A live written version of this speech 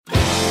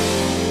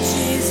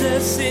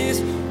Jesus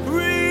is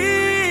real.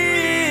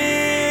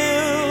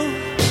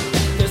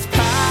 There's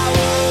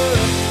power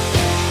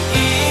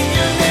in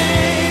your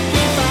name. We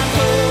find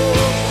hope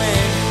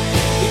when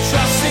we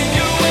trust in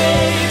your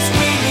ways.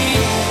 We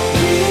need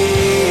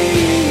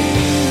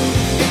real.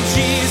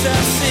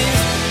 Jesus is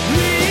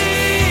real.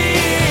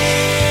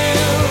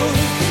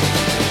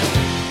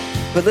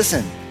 But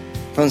listen,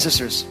 brothers and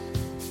sisters,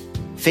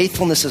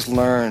 faithfulness is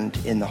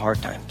learned in the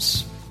hard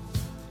times.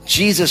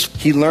 Jesus,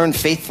 he learned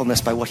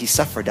faithfulness by what he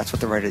suffered. That's what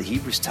the writer of the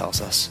Hebrews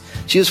tells us.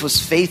 Jesus was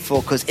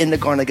faithful because in the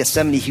Garden of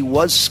Gethsemane, he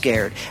was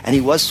scared and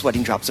he was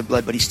sweating drops of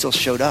blood, but he still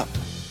showed up.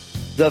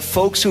 The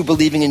folks who are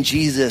believing in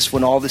Jesus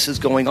when all this is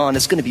going on,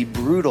 it's going to be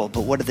brutal,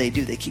 but what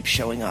do? They keep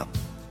showing up.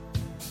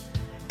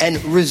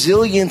 And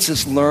resilience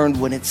is learned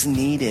when it's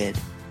needed.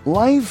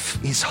 Life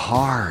is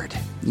hard.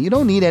 You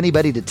don't need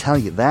anybody to tell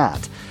you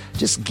that.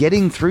 Just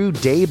getting through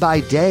day by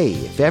day,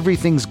 if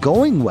everything's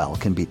going well,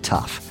 can be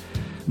tough.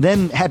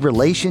 Then had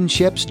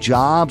relationships,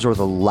 jobs, or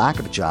the lack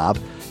of a job,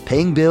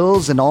 paying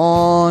bills, and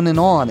on and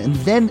on. And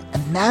then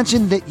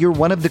imagine that you're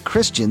one of the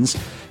Christians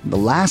in the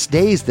last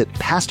days that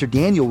Pastor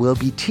Daniel will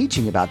be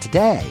teaching about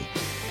today.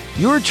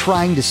 You're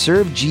trying to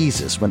serve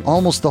Jesus when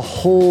almost the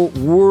whole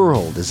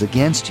world is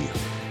against you.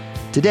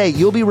 Today,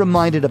 you'll be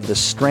reminded of the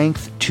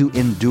strength to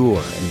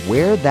endure and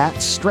where that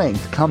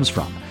strength comes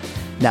from.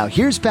 Now,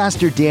 here's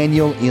Pastor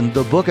Daniel in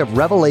the book of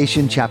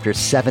Revelation chapter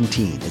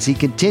 17 as he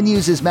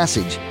continues his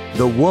message,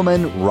 The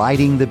Woman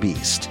Riding the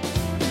Beast.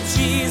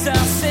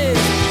 Jesus is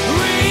real.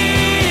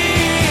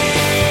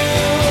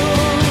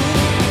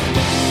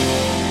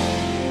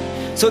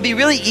 So it'd be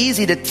really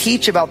easy to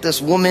teach about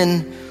this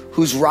woman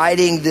who's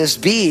riding this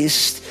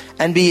beast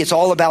and it's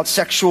all about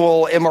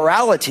sexual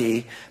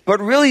immorality. But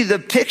really the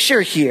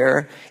picture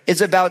here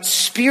is about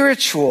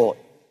spiritual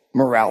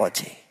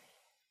morality.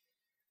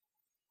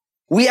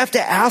 We have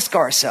to ask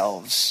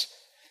ourselves,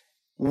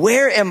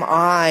 where am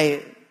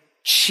I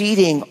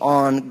cheating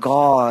on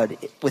God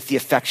with the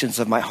affections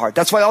of my heart?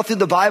 That's why all through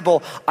the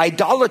Bible,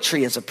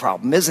 idolatry is a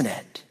problem, isn't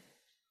it?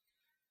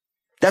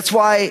 That's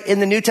why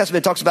in the New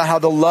Testament it talks about how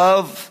the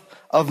love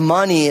of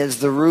money is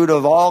the root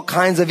of all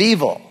kinds of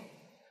evil.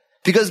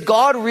 Because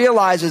God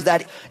realizes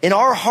that in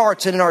our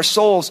hearts and in our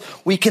souls,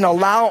 we can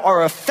allow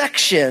our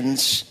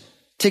affections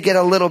to get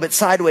a little bit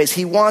sideways.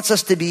 He wants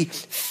us to be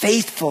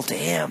faithful to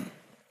him.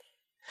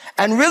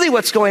 And really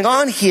what's going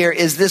on here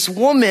is this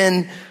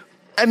woman,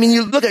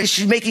 you look at it,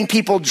 she's making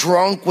people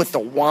drunk with the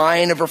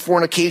wine of her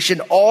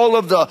fornication. All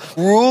of the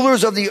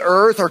rulers of the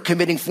earth are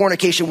committing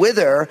fornication with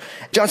her.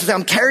 John says,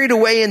 I'm carried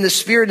away in the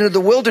spirit into the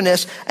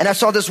wilderness, and I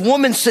saw this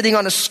woman sitting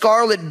on a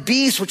scarlet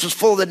beast, which was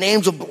full of the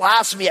names of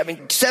blasphemy,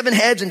 having 7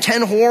 heads and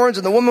 10 horns.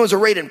 And the woman was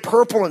arrayed in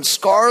purple and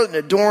scarlet and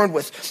adorned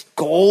with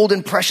gold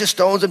and precious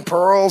stones and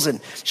pearls. And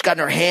she's got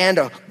in her hand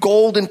a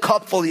golden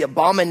cup full of the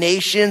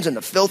abominations and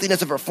the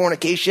filthiness of her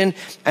fornication.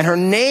 And her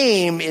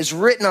name is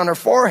written on her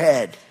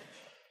forehead.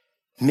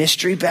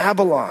 Mystery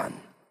Babylon,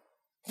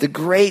 the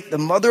great, the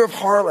mother of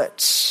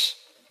harlots.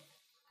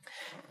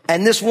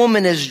 And this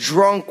woman is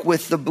drunk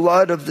with the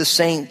blood of the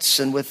saints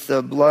and with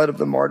the blood of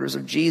the martyrs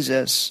of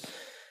Jesus.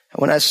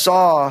 And when I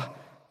saw,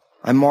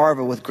 I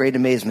marveled with great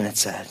amazement, it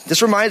said.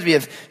 This reminds me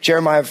of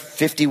Jeremiah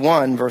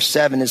 51, verse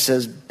 7. It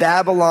says,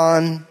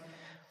 Babylon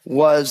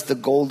was the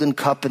golden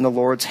cup in the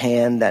Lord's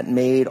hand that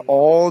made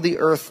all the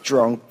earth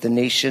drunk. The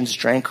nations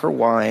drank her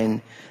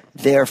wine.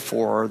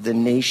 Therefore, the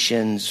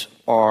nations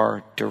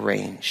are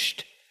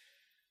deranged.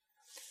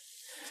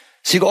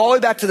 So you go all the way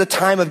back to the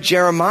time of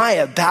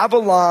Jeremiah.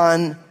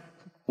 Babylon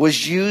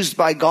was used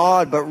by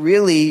God, but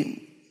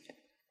really,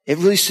 it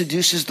really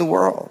seduces the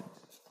world.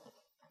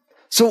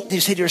 So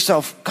you say to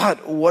yourself, God,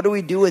 what do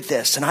we do with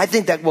this? And I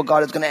think that what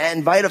God is going to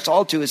invite us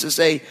all to is to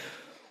say,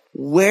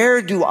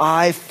 where do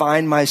I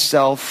find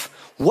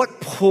myself?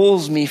 What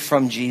pulls me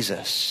from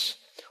Jesus?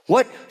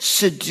 What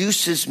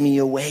seduces me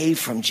away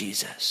from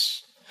Jesus?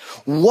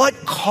 What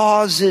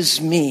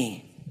causes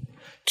me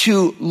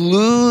to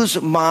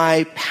lose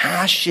my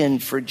passion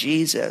for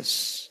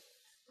Jesus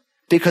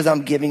because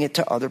I'm giving it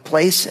to other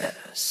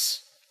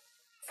places?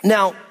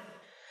 Now,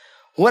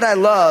 what I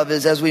love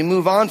is as we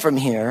move on from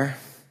here,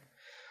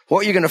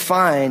 what you're going to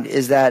find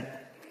is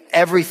that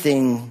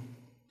everything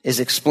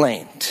is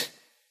explained.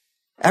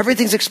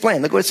 Everything's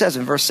explained. Look what it says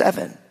in verse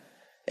 7.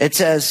 It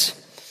says,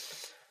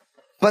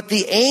 but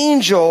the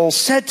angel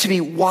said to me,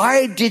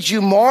 why did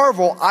you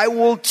marvel? I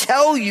will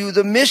tell you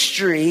the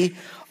mystery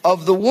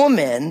of the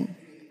woman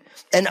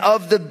and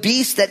of the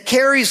beast that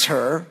carries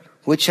her,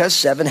 which has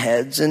 7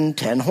 heads and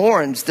 10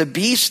 horns. The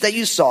beast that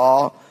you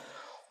saw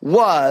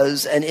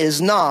was and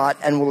is not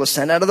and will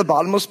ascend out of the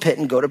bottomless pit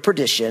and go to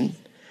perdition.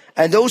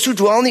 And those who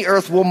dwell on the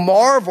earth will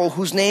marvel,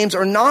 whose names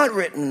are not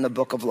written in the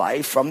book of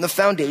life from the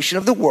foundation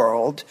of the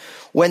world,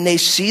 when they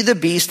see the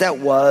beast that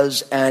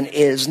was and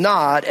is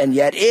not and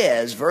yet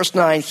is. Verse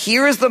 9,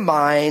 here is the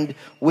mind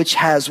which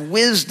has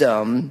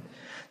wisdom.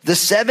 The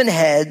 7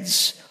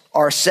 heads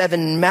are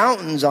 7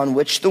 mountains on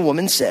which the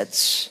woman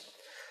sits.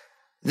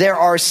 There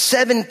are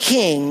 7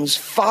 kings,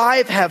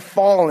 5 have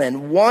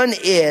fallen, 1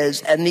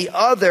 is, and the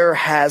other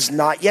has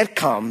not yet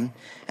come.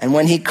 And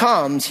when he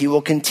comes, he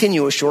will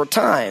continue a short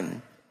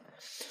time.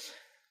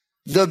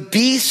 The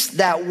beast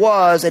that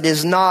was and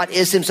is not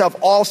is himself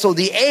also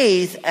the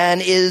 8th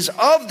and is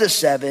of the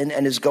 7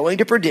 and is going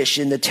to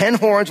perdition. The 10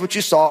 horns which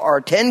you saw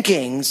are 10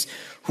 kings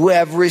who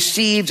have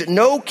received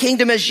no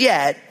kingdom as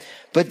yet,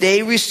 but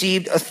they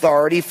received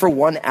authority for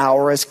 1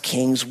 hour as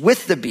kings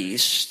with the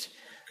beast.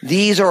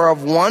 These are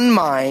of one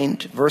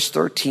mind, verse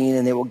 13,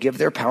 and they will give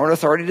their power and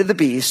authority to the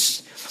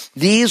beast.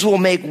 These will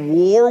make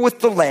war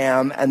with the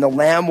Lamb, and the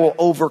Lamb will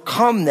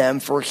overcome them,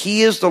 for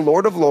he is the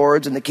Lord of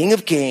lords and the King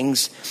of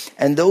kings,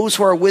 and those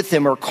who are with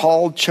him are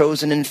called,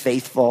 chosen, and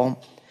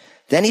faithful.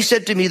 Then he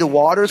said to me, the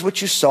waters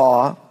which you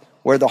saw,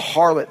 where the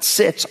harlot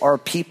sits, are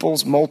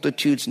peoples,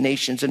 multitudes,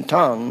 nations, and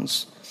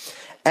tongues.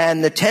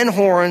 And the 10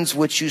 horns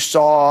which you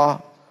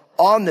saw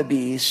on the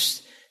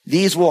beast,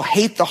 these will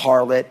hate the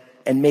harlot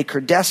and make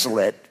her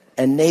desolate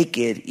and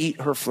naked, eat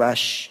her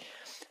flesh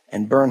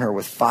and burn her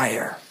with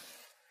fire.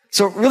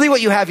 So really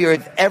what you have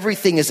here,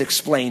 everything is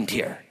explained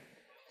here.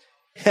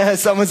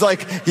 Someone's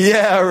like,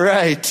 yeah,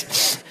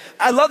 right.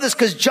 I love this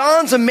because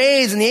John's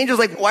amazed and the angel's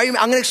like, I'm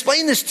going to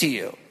explain this to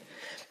you.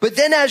 But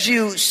then as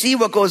you see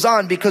what goes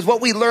on, because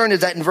what we learn is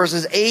that in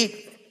verses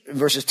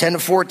 10 to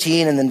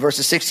 14, and then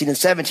verses 16 and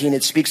 17,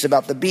 it speaks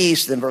about the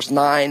beast. Then verse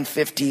 9,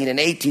 15, and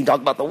 18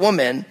 talk about the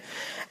woman.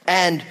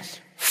 And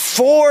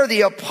for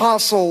the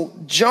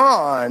Apostle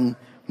John,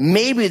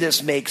 maybe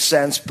this makes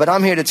sense, but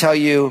I'm here to tell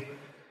you,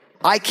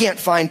 I can't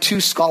find 2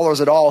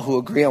 scholars at all who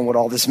agree on what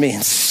all this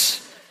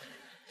means.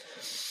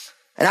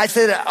 And I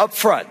say that up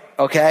front,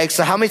 okay?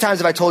 So how many times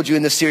have I told you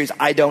in this series,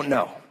 I don't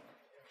know?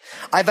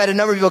 I've had a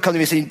number of people come to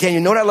me and say, Daniel,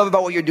 you know what I love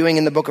about what you're doing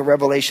in the book of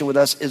Revelation with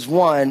us is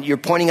 1, you're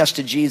pointing us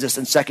to Jesus,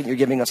 and 2, you're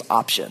giving us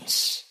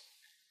options.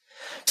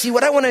 See,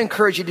 what I want to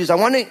encourage you to do is I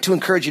want to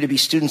encourage you to be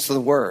students of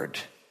the Word.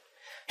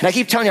 And I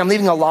keep telling you, I'm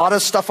leaving a lot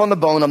of stuff on the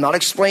bone. I'm not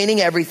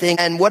explaining everything.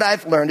 And what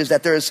I've learned is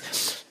that there's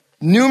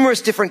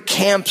numerous different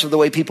camps of the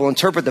way people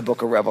interpret the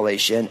book of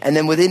Revelation. And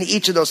then within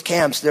each of those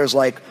camps, there's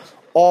like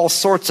all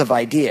sorts of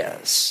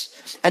ideas.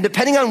 And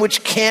depending on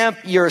which camp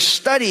you're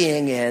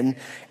studying in,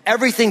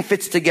 everything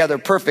fits together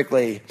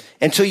perfectly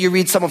until you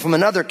read someone from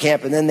another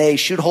camp and then they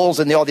shoot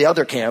holes in all the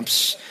other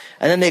camps.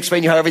 And then they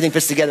explain to you how everything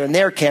fits together in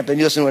their camp. And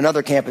you listen to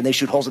another camp and they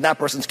shoot holes in that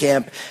person's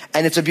camp.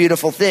 And it's a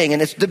beautiful thing.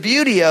 And it's the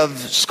beauty of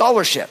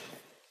scholarship.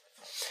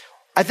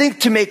 I think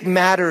to make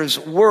matters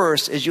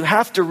worse is you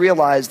have to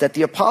realize that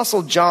the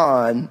Apostle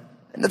John,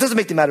 and that doesn't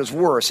make the matters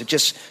worse, it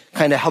just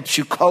kind of helps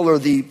you color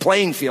the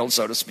playing field,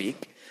 so to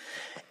speak,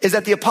 is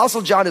that the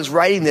Apostle John is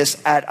writing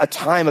this at a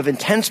time of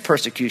intense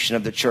persecution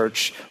of the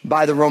church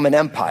by the Roman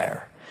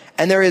Empire.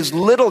 And there is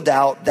little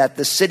doubt that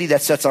the city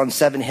that sits on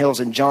 7 hills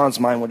in John's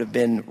mind would have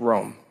been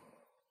Rome.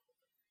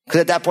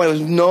 Because at that point it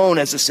was known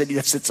as the city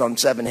that sits on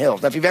 7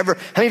 hills. Now, how many of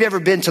you have ever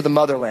been to the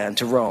motherland,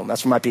 to Rome?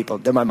 That's for my people.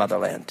 They're my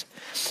motherland.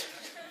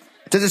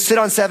 Does it sit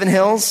on 7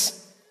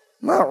 hills?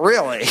 Not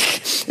really.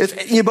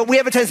 But we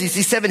have a tendency to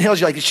see 7 hills,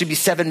 you're like, it should be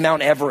 7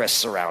 Mount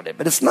Everests around it.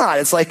 But it's not.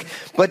 It's like,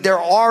 but there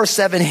are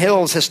 7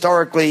 hills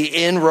historically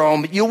in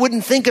Rome. You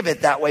wouldn't think of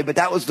it that way, but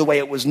that was the way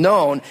it was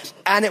known.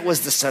 And it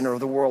was the center of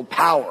the world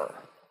power.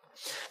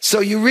 So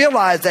you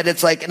realize that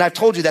it's like, and I've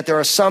told you that there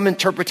are some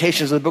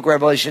interpretations of the book of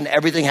Revelation.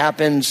 Everything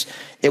happens.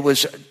 It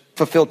was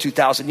fulfilled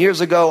 2,000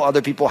 years ago.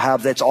 Other people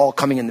have that's all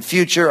coming in the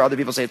future. Other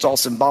people say it's all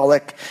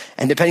symbolic.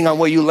 And depending on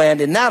where you land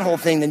in that whole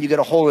thing, then you get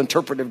a whole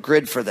interpretive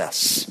grid for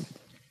this.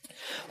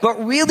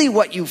 But really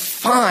what you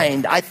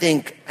find, I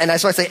think, and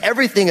so I say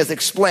everything is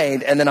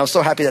explained, and then I was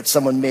so happy that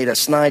someone made a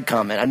snide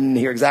comment. I didn't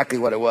hear exactly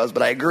what it was,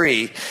 but I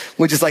agree.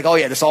 Which is like, oh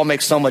yeah, this all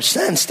makes so much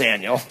sense,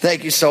 Daniel.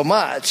 Thank you so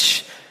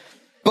much.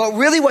 But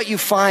really what you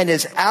find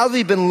is, as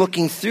we've been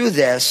looking through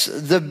this,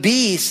 the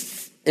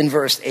beast in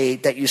verse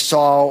 8 that you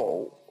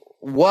saw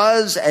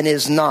was and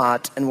is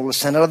not, and will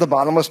ascend out of the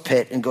bottomless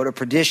pit and go to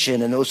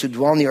perdition, and those who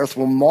dwell on the earth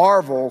will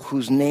marvel,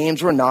 whose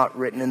names were not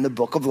written in the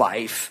book of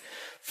life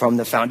from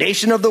the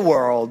foundation of the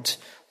world,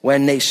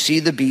 when they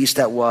see the beast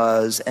that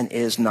was and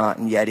is not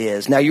and yet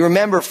is. Now you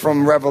remember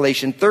from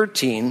Revelation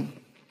 13,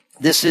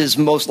 this is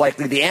most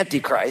likely the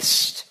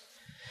Antichrist.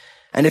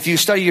 And if you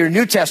study your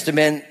New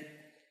Testament,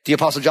 the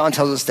Apostle John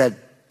tells us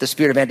that the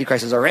spirit of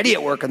Antichrist is already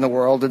at work in the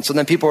world. And so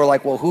then people are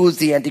like, well, who's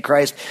the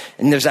Antichrist?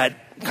 And there's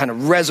that kind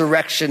of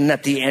resurrection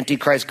that the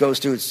Antichrist goes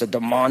through. It's a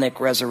demonic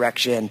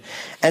resurrection.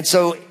 And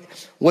so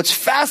what's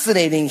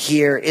fascinating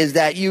here is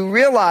that you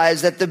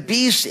realize that the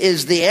beast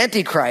is the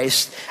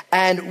Antichrist.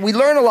 And we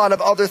learn a lot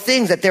of other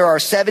things, that there are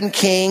 7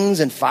 kings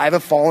and 5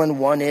 have fallen,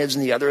 1 is,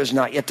 and the other is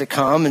not yet to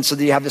come. And so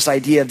you have this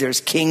idea of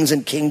there's kings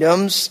and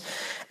kingdoms.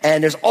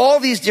 And there's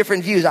all these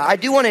different views. I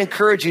do want to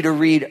encourage you to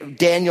read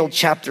Daniel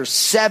chapter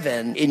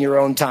 7 in your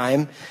own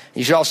time.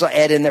 You should also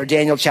add in there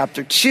Daniel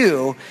chapter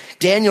 2.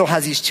 Daniel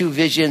has these 2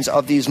 visions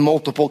of these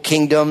multiple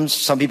kingdoms.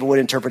 Some people would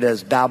interpret it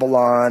as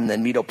Babylon,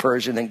 then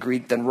Medo-Persian, then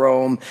Greek, then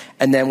Rome,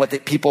 and then what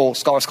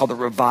scholars call the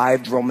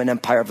revived Roman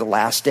Empire of the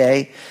last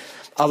day.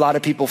 A lot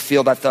of people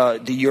feel that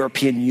the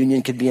European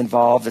Union could be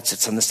involved.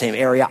 It's in the same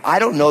area. I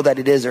don't know that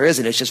it is or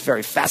isn't. It's just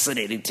very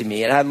fascinating to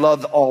me. And I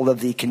love all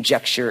of the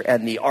conjecture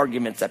and the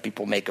arguments that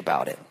people make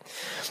about it.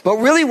 But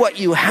really what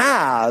you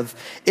have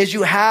is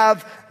you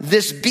have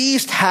this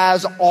beast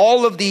has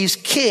all of these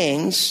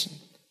kings,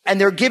 and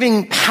they're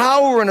giving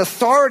power and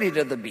authority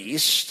to the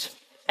beast.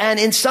 And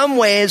in some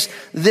ways,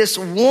 this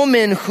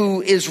woman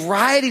who is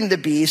riding the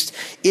beast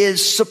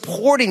is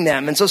supporting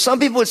them. And so some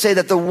people would say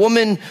that the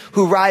woman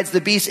who rides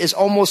the beast is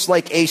almost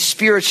like a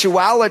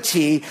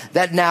spirituality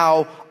that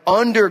now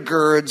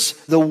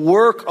undergirds the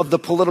work of the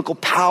political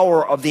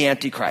power of the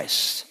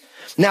Antichrist.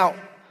 Now,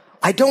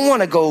 I don't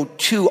want to go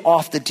too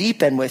off the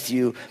deep end with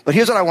you, but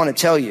here's what I want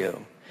to tell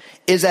you.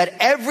 Is that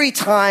every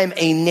time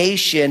a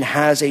nation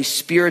has a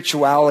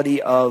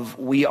spirituality of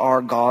we are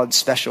God's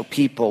special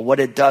people, what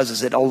it does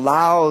is it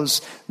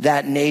allows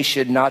that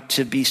nation not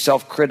to be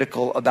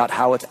self-critical about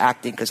how it's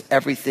acting, because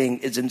everything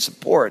is in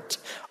support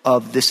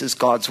of this is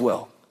God's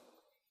will.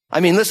 I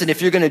mean, listen,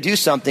 if you're going to do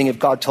something, if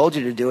God told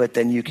you to do it,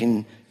 then you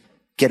can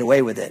get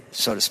away with it,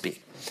 so to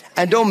speak.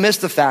 And don't miss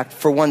the fact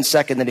for 1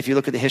 second that if you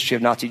look at the history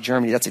of Nazi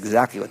Germany, that's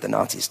exactly what the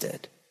Nazis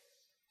did.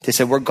 They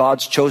said, we're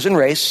God's chosen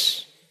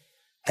race,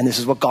 and this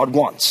is what God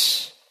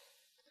wants.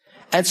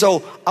 And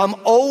so I'm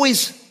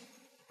always,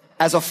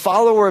 as a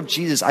follower of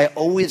Jesus, I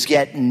always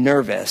get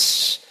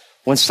nervous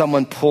when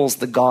someone pulls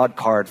the God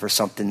card for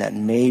something that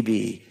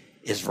maybe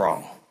is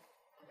wrong,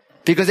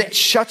 because it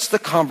shuts the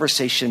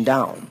conversation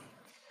down.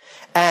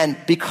 And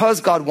because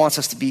God wants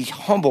us to be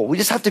humble, we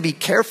just have to be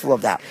careful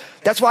of that.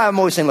 That's why I'm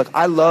always saying, look,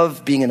 I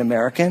love being an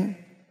American,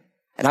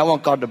 and I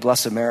want God to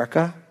bless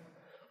America,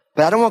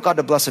 but I don't want God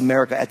to bless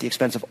America at the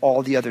expense of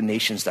all the other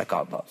nations that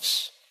God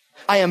loves.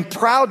 I am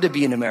proud to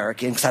be an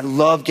American because I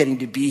love getting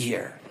to be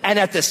here. And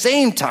at the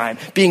same time,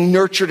 being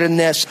nurtured in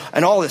this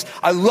and all this,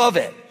 I love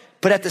it.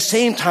 But at the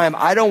same time,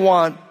 I don't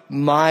want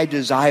my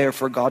desire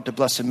for God to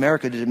bless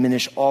America to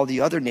diminish all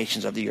the other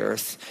nations of the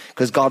earth,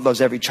 because God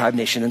loves every tribe,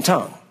 nation, and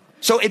tongue.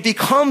 So it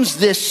becomes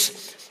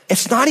this,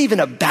 it's not even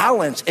a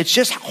balance. It's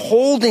just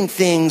holding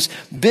things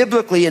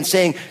biblically and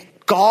saying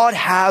God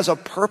has a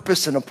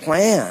purpose and a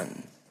plan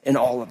in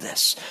all of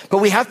this. But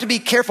we have to be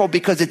careful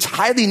because it's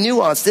highly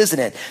nuanced, isn't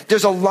it?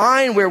 There's a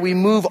line where we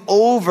move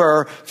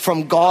over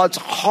from God's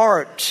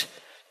heart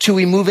to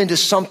we move into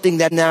something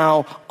that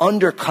now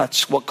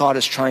undercuts what God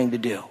is trying to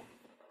do.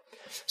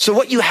 So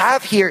what you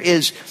have here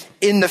is,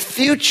 in the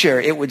future,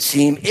 it would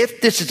seem,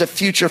 if this is a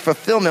future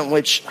fulfillment,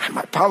 which I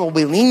might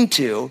probably lean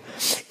to,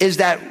 is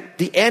that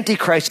the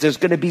Antichrist, there's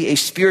going to be a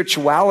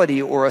spirituality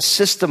or a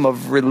system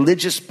of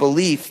religious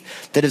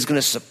belief that is going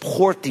to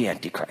support the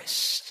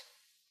Antichrist.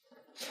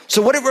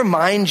 So what it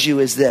reminds you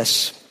is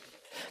this: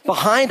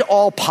 behind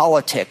all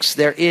politics,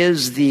 there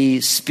is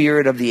the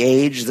spirit of the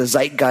age, the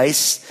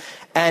zeitgeist,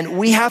 and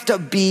we have to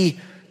be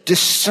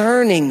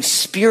discerning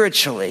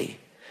spiritually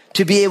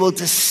to be able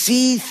to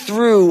see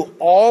through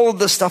all of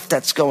the stuff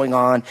that's going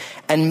on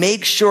and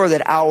make sure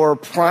that our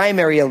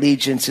primary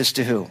allegiance is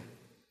to who?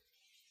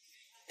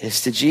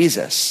 Is to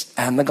Jesus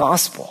and the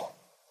gospel.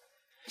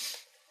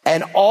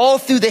 And all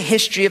through the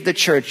history of the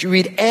church, you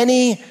read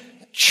any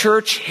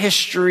church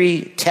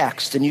history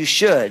text, and you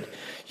should,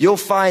 you'll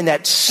find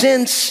that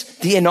since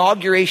the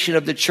inauguration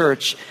of the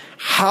church,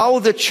 how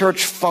the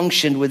church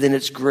functioned within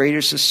its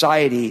greater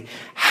society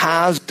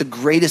has the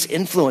greatest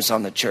influence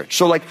on the church.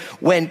 So like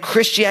when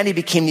Christianity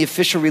became the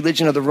official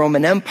religion of the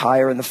Roman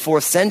Empire in the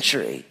 4th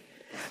century,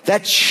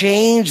 that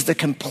changed the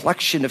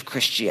complexion of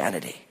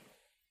Christianity.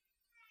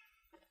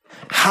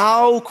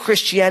 How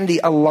Christianity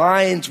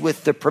aligns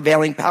with the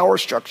prevailing power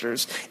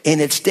structures in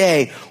its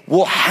day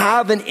will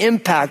have an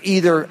impact,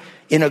 either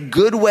in a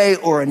good way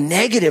or a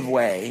negative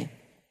way,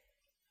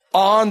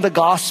 on the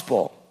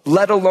gospel,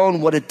 let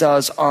alone what it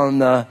does on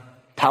the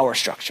power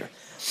structure.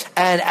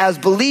 And as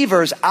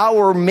believers,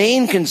 our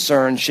main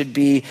concern should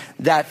be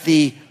that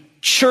the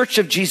church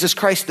of Jesus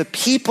Christ, the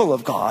people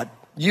of God,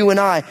 you and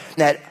I,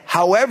 that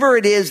however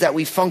it is that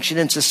we function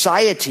in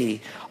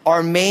society,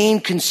 our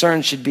main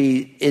concern should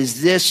be,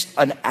 is this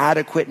an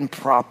adequate and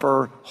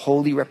proper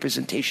holy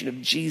representation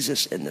of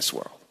Jesus in this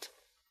world?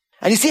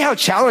 And you see how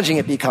challenging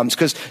it becomes,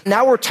 because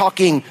now we're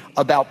talking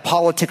about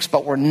politics,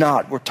 but we're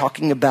not. We're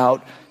talking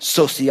about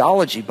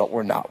sociology, but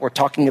we're not. We're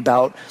talking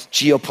about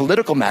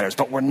geopolitical matters,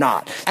 but we're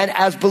not. And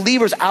as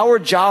believers, our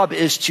job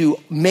is to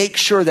make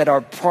sure that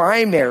our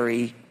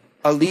primary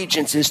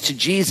allegiance is to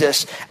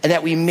Jesus, and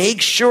that we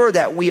make sure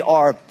that we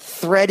are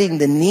threading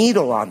the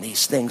needle on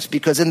these things,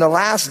 because in the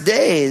last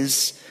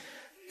days,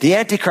 the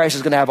Antichrist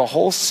is going to have a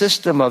whole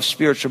system of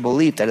spiritual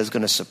belief that is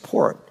going to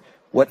support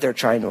what they're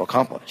trying to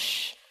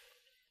accomplish.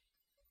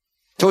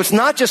 So it's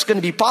not just going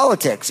to be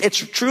politics. It's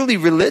truly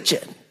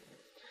religion.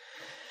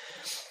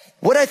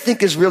 What I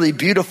think is really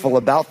beautiful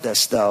about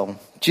this, though,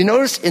 do you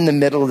notice in the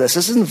middle of this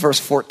is in verse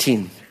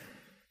 14.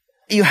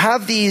 You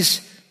have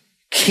these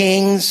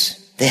kings.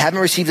 They haven't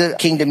received the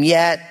kingdom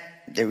yet.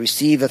 They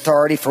receive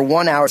authority for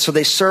 1 hour. So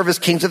they serve as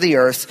kings of the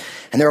earth.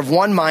 And they're of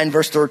one mind,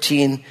 verse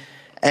 13.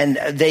 And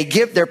they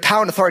give their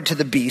power and authority to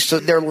the beast. So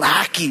they're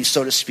lackeys,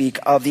 so to speak,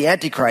 of the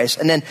Antichrist.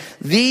 And then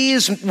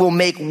these will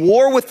make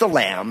war with the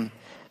Lamb,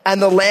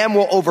 and the Lamb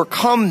will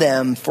overcome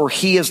them, for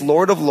he is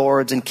Lord of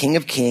lords and King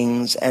of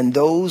kings. And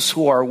those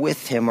who are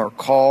with him are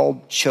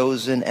called,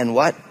 chosen, and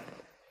what?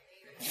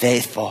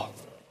 Faithful.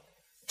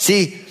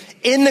 See,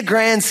 in the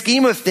grand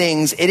scheme of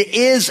things, it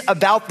is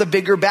about the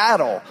bigger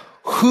battle.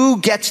 Who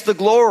gets the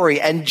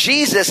glory? And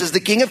Jesus is the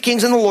King of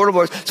kings and the Lord of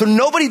lords. So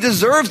nobody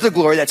deserves the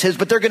glory that's his,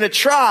 but they're going to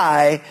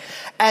try.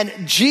 And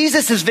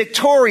Jesus is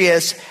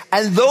victorious.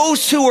 And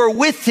those who are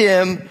with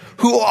him,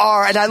 who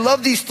are, and I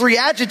love these three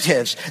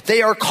adjectives,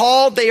 they are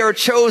called, they are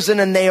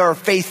chosen, and they are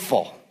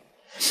faithful.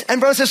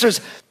 And brothers and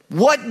sisters,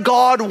 what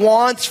God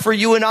wants for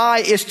you and I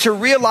is to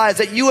realize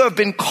that you have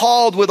been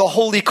called with a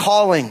holy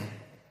calling.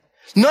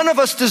 None of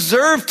us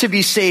deserve to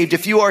be saved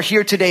if you are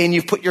here today and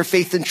you've put your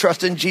faith and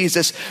trust in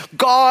Jesus.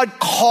 God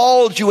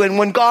called you, and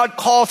when God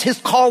calls, his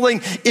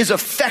calling is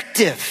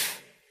effective.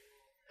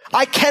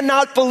 I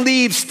cannot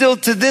believe still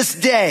to this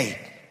day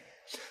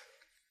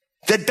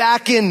that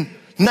back in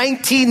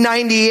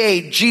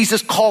 1998,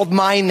 Jesus called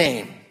my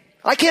name.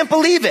 I can't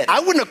believe it.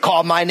 I wouldn't have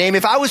called my name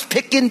if I was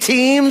picking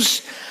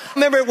teams.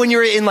 Remember when you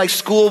were in like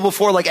school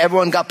before, like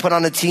everyone got put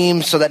on a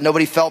team so that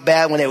nobody felt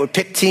bad when they would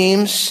pick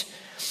teams?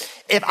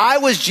 If I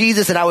was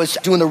Jesus and I was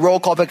doing the roll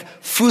call pick,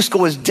 Fusco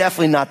was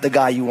definitely not the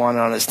guy you wanted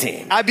on his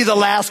team. I'd be the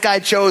last guy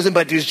chosen,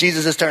 but it was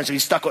Jesus' turn, so he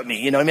stuck with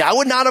me. You know what I mean? I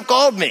would not have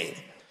called me,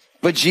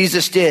 but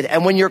Jesus did.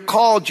 And when you're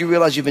called, you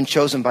realize you've been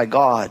chosen by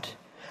God.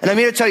 And I'm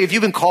here to tell you, if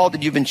you've been called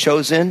and you've been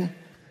chosen,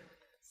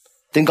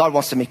 then God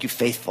wants to make you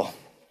faithful.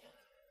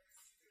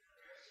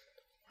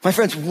 My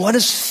friends, what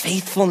does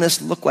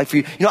faithfulness look like for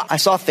you? You know, I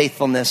saw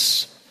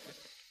faithfulness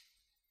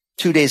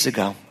 2 days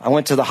ago. I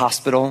went to the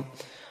hospital.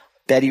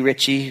 Betty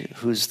Ritchie,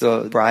 who's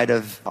the bride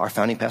of our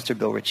founding pastor,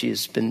 Bill Ritchie,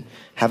 has been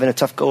having a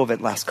tough go of it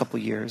the last couple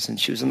of years, and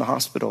she was in the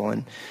hospital.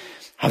 And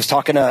I was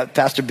talking to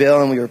Pastor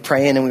Bill, and we were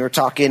praying, and we were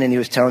talking, and he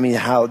was telling me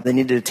how they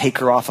needed to take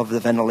her off of the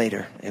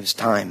ventilator. It was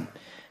time.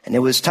 And it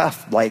was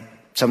tough. Like,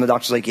 some of the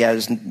doctors were like, yeah,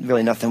 there's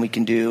really nothing we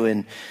can do.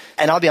 And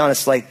I'll be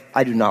honest, like,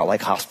 I do not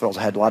like hospitals.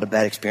 I had a lot of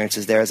bad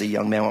experiences there as a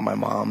young man with my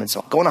mom. And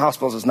so going to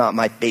hospitals is not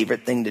my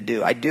favorite thing to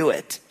do. I do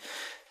it.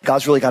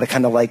 God's really got to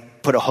kind of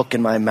like put a hook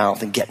in my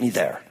mouth and get me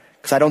there.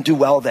 Because I don't do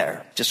well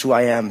there. Just who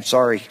I am.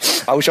 Sorry.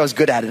 I wish I was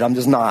good at it. I'm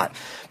just not.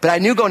 But I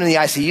knew going to the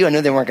ICU, I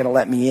knew they weren't going to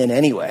let me in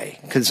anyway.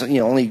 Because,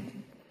 you know, only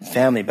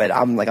family. But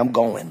I'm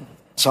going.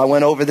 So I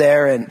went over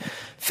there and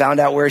found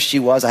out where she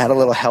was. I had a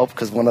little help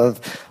because one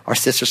of our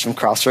sisters from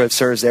Crossroads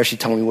serves there. She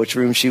told me which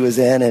room she was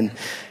in. And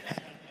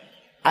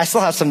I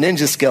still have some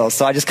ninja skills.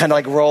 So I just kind of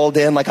like rolled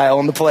in like I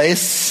own the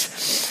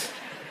place.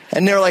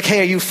 And they were like,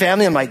 hey, are you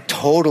family? I'm like,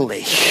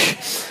 totally.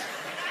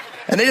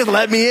 And they just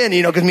let me in,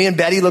 you know, because me and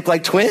Betty look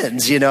like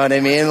twins, you know what I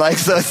mean? Like,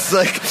 so it's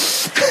like,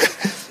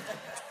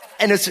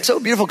 and it's so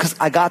beautiful because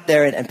I got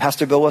there and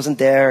Pastor Bill wasn't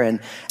there. And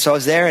so I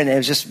was there and it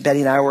was just Betty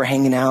and I were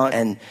hanging out.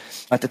 And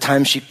at the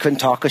time she couldn't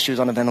talk because she was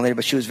on a ventilator,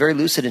 but she was very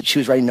lucid and she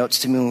was writing notes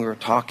to me when we were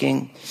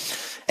talking.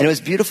 And it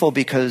was beautiful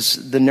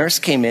because the nurse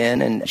came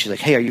in and she's like,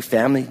 hey, are you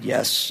family?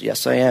 Yes,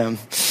 I am.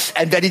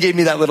 And Betty gave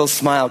me that little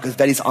smile because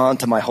Betty's on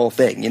to my whole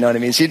thing. You know what I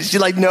mean? She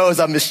like knows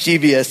I'm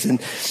mischievous. And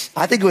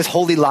I think it was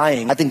holy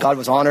lying. I think God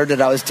was honored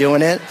that I was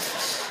doing it.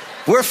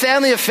 We're a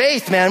family of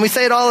faith, man. We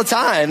say it all the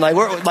time. Like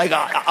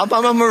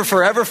I'm a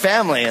forever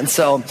family. And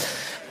so,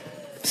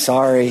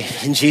 sorry,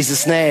 in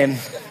Jesus' name,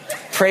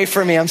 pray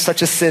for me. I'm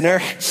such a sinner.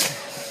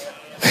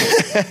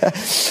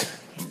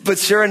 But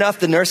sure enough,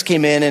 the nurse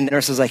came in and the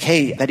nurse was like,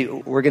 hey, Betty,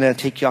 we're going to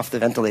take you off the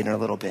ventilator in a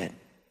little bit.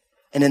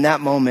 And in that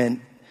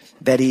moment,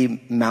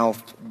 Betty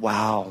mouthed,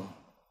 wow.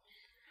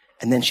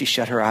 And then she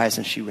shut her eyes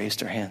and she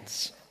raised her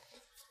hands.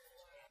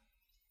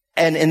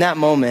 And in that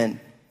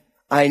moment,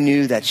 I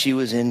knew that she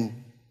was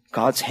in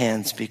God's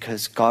hands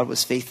because God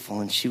was faithful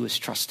and she was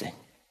trusting.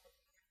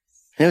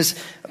 And it was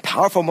a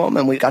powerful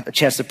moment. We got the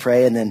chance to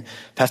pray, and then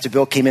Pastor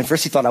Bill came in.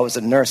 First, he thought I was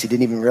a nurse. He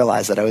didn't even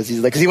realize that I was. He's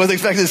like, because he wasn't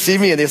expecting to see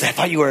me, and he was like, I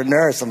thought you were a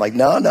nurse. I'm like,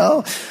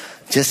 no,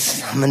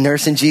 just I'm a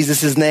nurse in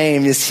Jesus'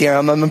 name. Just here,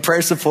 I'm in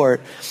prayer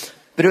support.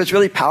 But it was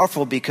really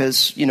powerful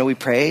because, you know, we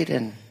prayed,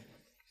 and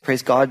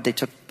praise God, they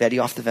took Betty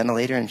off the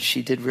ventilator, and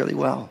she did really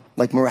well,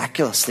 like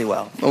miraculously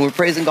well. And we're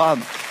praising God.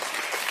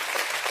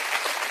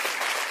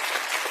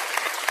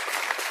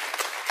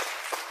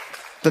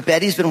 But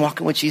Betty's been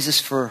walking with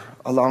Jesus for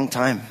a long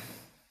time.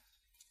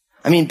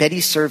 I mean, Betty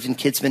served in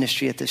kids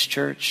ministry at this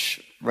church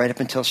right up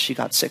until she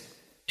got sick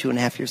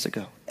 2.5 years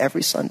ago.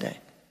 Every Sunday.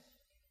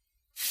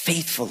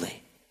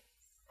 Faithfully.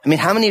 I mean,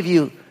 how many of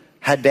you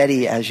had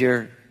Betty as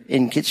your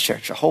in kids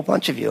church? A whole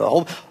bunch of you.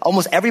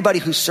 Almost everybody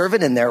who's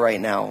serving in there right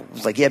now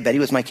was like, yeah, Betty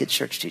was my kids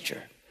church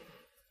teacher.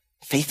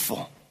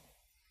 Faithful.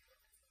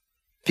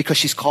 Because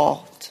she's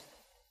called.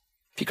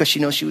 Because she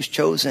knows she was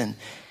chosen.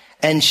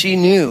 And she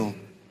knew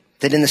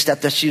that in the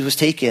step that she was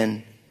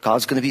taking,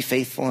 God's going to be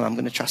faithful and I'm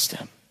going to trust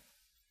him.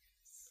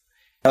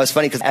 It was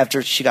funny because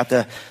after she got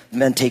the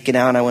men taken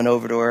out, I went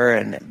over to her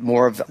and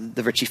more of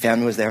the Ritchie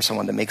family was there. So I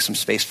wanted to make some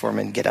space for him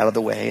and get out of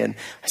the way. And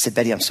I said,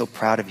 Betty, I'm so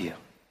proud of you.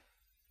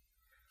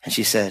 And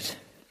she said,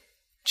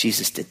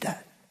 Jesus did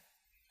that.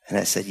 And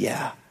I said,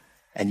 yeah,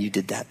 and you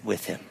did that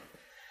with him.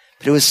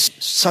 But it was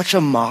such a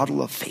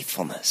model of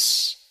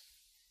faithfulness.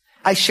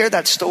 I share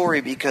that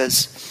story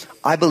because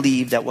I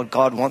believe that what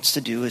God wants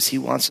to do is he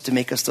wants to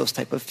make us those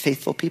type of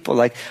faithful people.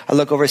 Like I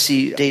look over,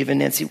 see Dave and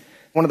Nancy,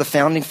 one of the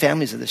founding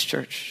families of this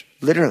church,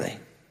 literally,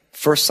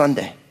 first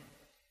Sunday.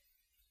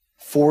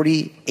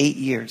 48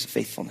 years of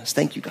faithfulness.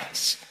 Thank you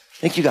guys.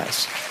 Thank you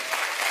guys.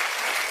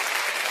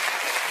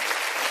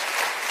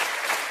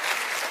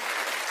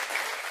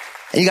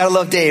 And you gotta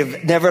love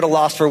Dave, never at a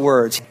loss for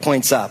words. He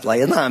points up, like,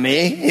 it's not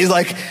me. He's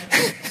like,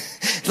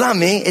 it's not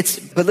me.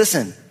 But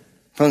listen,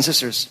 brothers and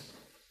sisters,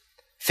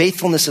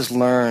 faithfulness is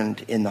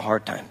learned in the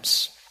hard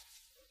times.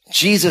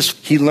 Jesus,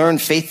 he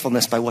learned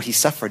faithfulness by what he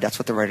suffered. That's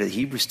what the writer of the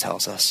Hebrews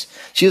tells us.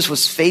 Jesus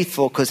was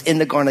faithful because in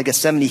the Garden of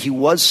Gethsemane, he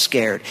was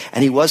scared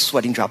and he was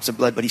sweating drops of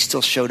blood, but he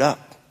still showed up.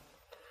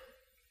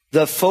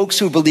 The folks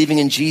who are believing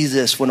in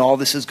Jesus when all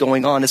this is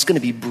going on, it's going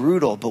to be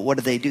brutal, but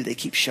what do? They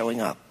keep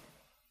showing up.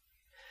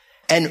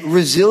 And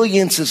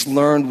resilience is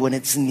learned when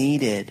it's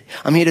needed.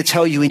 I'm here to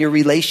tell you in your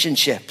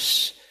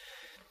relationships,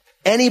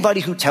 anybody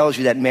who tells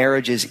you that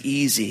marriage is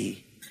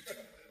easy,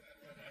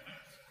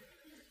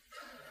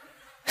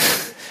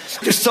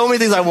 there's so many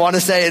things I want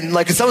to say. And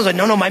like, someone's like,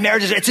 no, my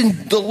marriage it's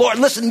in the Lord.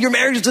 Listen, your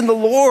marriage is in the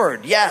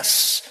Lord.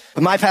 Yes.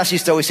 But my pastor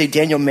used to always say,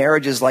 Daniel,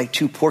 marriage is like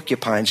two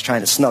porcupines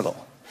trying to snuggle.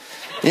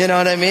 You know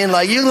what I mean?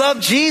 Like, you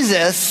love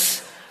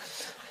Jesus,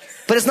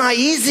 but it's not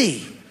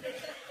easy.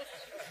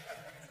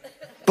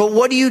 But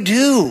what do you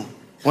do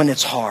when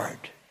it's hard?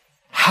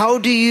 How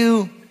do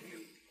you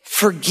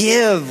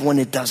forgive when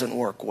it doesn't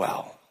work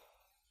well?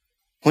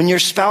 When your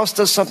spouse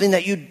does something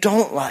that you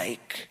don't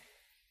like,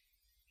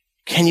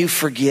 can you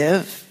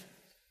forgive?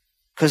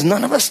 Because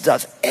none of us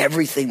does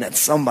everything that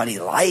somebody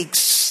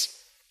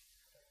likes.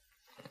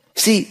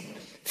 See,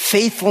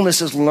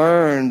 faithfulness is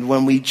learned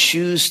when we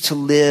choose to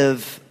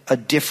live a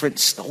different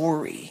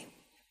story.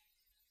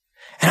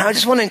 And I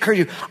just want to encourage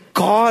you,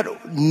 God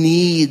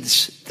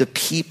needs the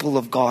people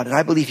of God. And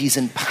I believe he's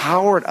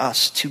empowered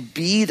us to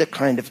be the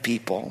kind of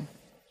people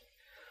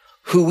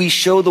who we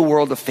show the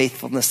world a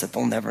faithfulness that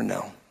they'll never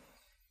know.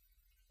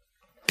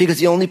 Because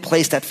the only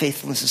place that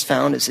faithfulness is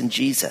found is in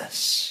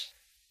Jesus.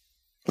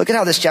 Look at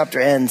how this chapter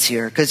ends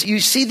here, because you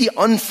see the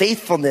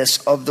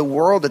unfaithfulness of the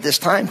world at this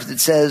time. Because it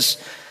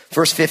says,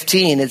 verse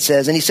 15, it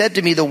says, and he said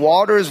to me, the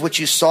waters which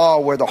you saw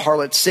where the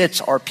harlot sits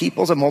are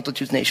peoples and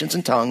multitudes, nations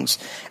and tongues.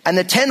 And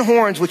the 10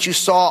 horns which you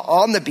saw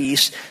on the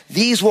beast,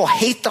 these will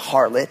hate the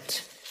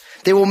harlot.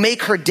 They will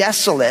make her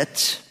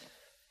desolate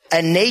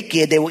and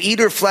naked. They will eat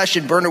her flesh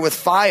and burn her with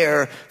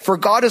fire. For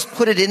God has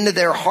put it into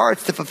their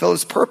hearts to fulfill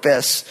his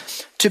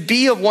purpose, to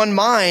be of one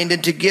mind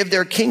and to give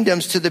their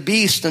kingdoms to the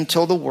beast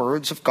until the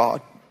words of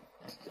God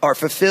are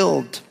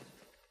fulfilled.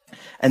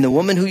 And the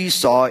woman who you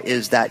saw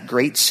is that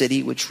great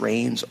city which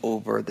reigns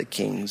over the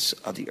kings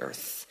of the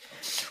earth.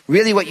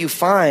 Really what you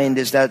find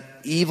is that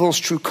evil's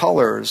true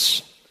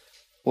colors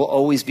will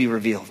always be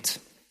revealed.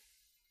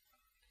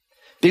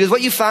 Because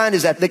what you find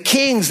is that the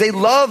kings, they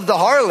love the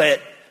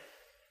harlot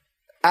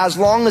as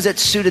long as it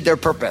suited their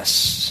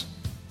purpose.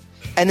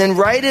 And then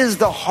right as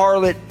the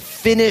harlot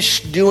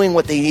finished doing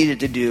what they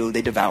needed to do,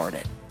 they devoured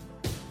it.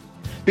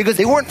 Because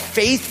they weren't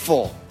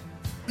faithful.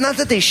 Not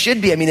that they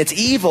should be. I mean, it's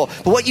evil.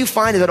 But what you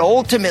find is that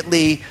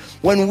ultimately,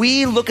 when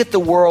we look at the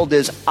world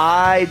as,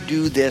 I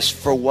do this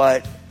for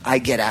what I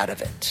get out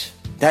of it.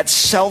 That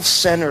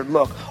self-centered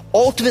look.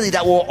 Ultimately,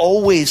 that will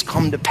always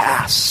come to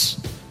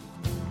pass.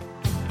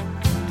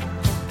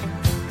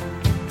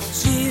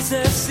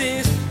 Jesus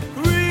is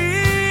real.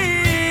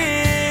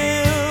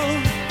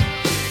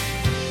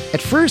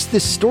 At first,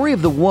 this story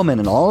of the woman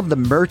and all of the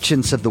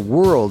merchants of the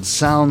world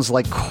sounds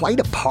like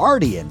quite a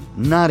party, and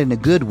not in a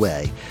good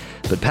way.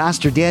 But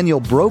Pastor Daniel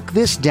broke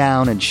this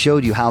down and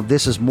showed you how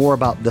this is more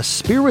about the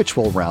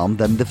spiritual realm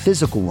than the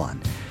physical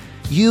one.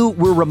 You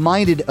were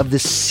reminded of the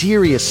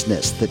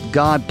seriousness that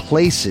God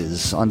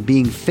places on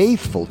being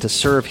faithful to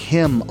serve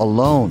him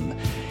alone.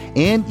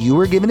 And you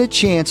were given a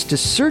chance to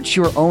search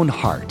your own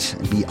heart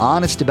and be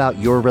honest about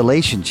your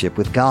relationship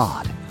with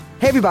God.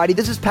 Hey everybody,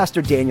 this is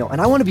Pastor Daniel, and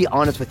I want to be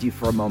honest with you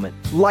for a moment.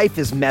 Life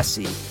is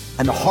messy,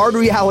 and the hard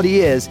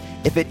reality is,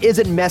 if it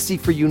isn't messy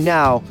for you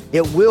now,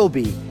 it will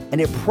be, and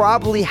it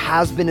probably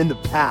has been in the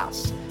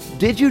past.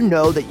 Did you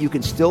know that you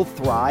can still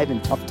thrive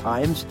in tough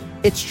times?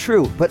 It's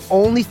true, but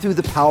only through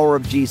the power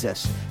of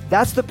Jesus.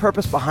 That's the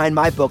purpose behind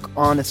my book,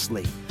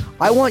 Honestly.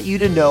 I want you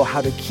to know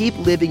how to keep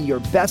living your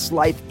best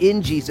life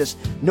in Jesus,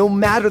 no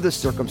matter the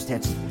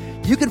circumstances.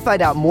 You can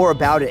find out more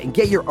about it and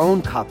get your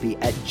own copy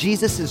at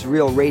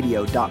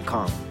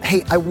JesusIsRealRadio.com.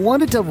 Hey, I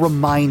wanted to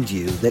remind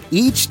you that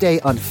each day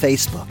on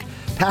Facebook,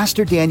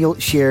 Pastor Daniel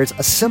shares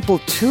a simple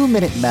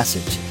 2-minute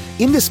message.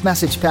 In this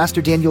message,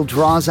 Pastor Daniel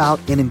draws out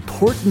an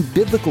important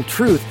biblical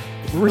truth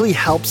that really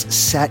helps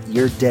set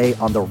your day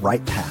on the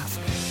right path.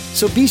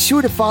 So be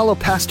sure to follow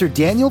Pastor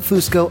Daniel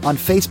Fusco on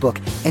Facebook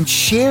and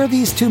share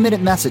these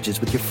 2-minute messages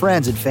with your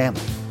friends and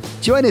family.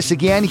 Join us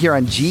again here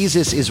on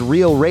Jesus is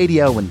Real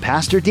Radio when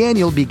Pastor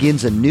Daniel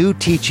begins a new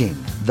teaching,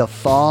 The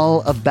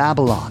Fall of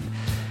Babylon.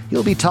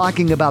 You'll be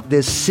talking about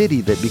this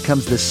city that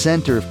becomes the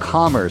center of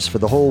commerce for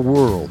the whole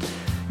world.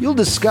 You'll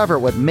discover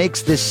what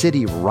makes this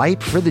city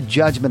ripe for the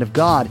judgment of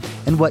God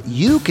and what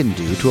you can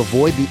do to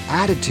avoid the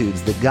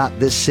attitudes that got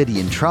this city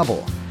in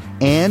trouble.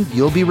 And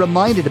you'll be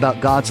reminded about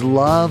God's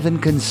love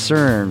and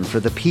concern for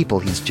the people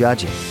He's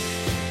judging.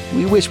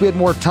 We wish we had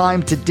more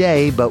time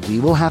today, but we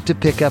will have to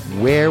pick up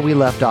where we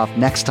left off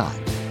next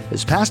time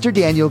as Pastor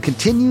Daniel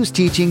continues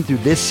teaching through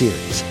this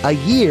series, A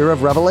Year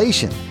of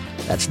Revelation.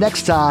 That's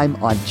next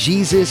time on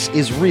Jesus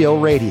is Real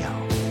Radio.